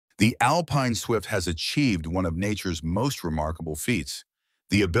The Alpine Swift has achieved one of nature's most remarkable feats,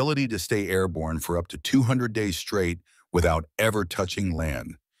 the ability to stay airborne for up to 200 days straight without ever touching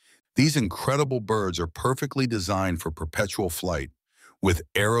land. These incredible birds are perfectly designed for perpetual flight, with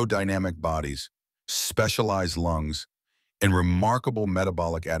aerodynamic bodies, specialized lungs, and remarkable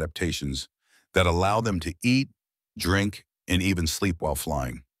metabolic adaptations that allow them to eat, drink, and even sleep while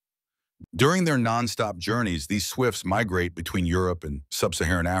flying. During their nonstop journeys, these swifts migrate between Europe and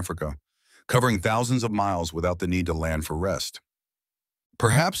sub-Saharan Africa, covering thousands of miles without the need to land for rest.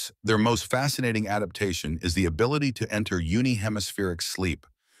 Perhaps their most fascinating adaptation is the ability to enter unihemispheric sleep,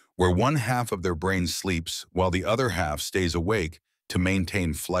 where one half of their brain sleeps while the other half stays awake to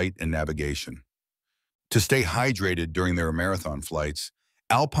maintain flight and navigation. To stay hydrated during their marathon flights,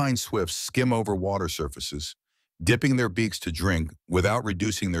 Alpine swifts skim over water surfaces, dipping their beaks to drink without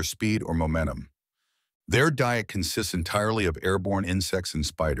reducing their speed or momentum. Their diet consists entirely of airborne insects and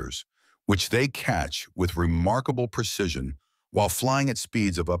spiders, which they catch with remarkable precision while flying at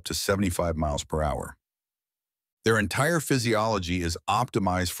speeds of up to 75 miles per hour. Their entire physiology is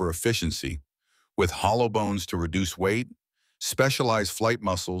optimized for efficiency, with hollow bones to reduce weight, specialized flight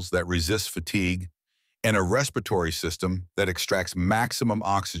muscles that resist fatigue, and a respiratory system that extracts maximum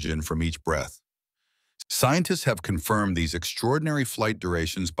oxygen from each breath. Scientists have confirmed these extraordinary flight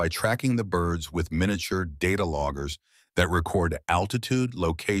durations by tracking the birds with miniature data loggers that record altitude,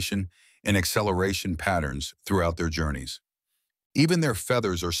 location, and acceleration patterns throughout their journeys. Even their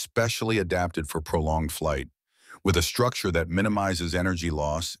feathers are specially adapted for prolonged flight, with a structure that minimizes energy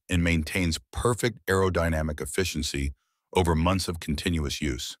loss and maintains perfect aerodynamic efficiency over months of continuous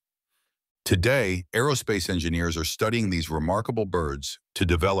use. Today, aerospace engineers are studying these remarkable birds to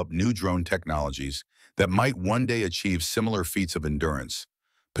develop new drone technologies that might one day achieve similar feats of endurance,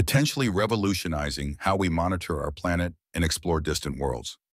 potentially revolutionizing how we monitor our planet and explore distant worlds.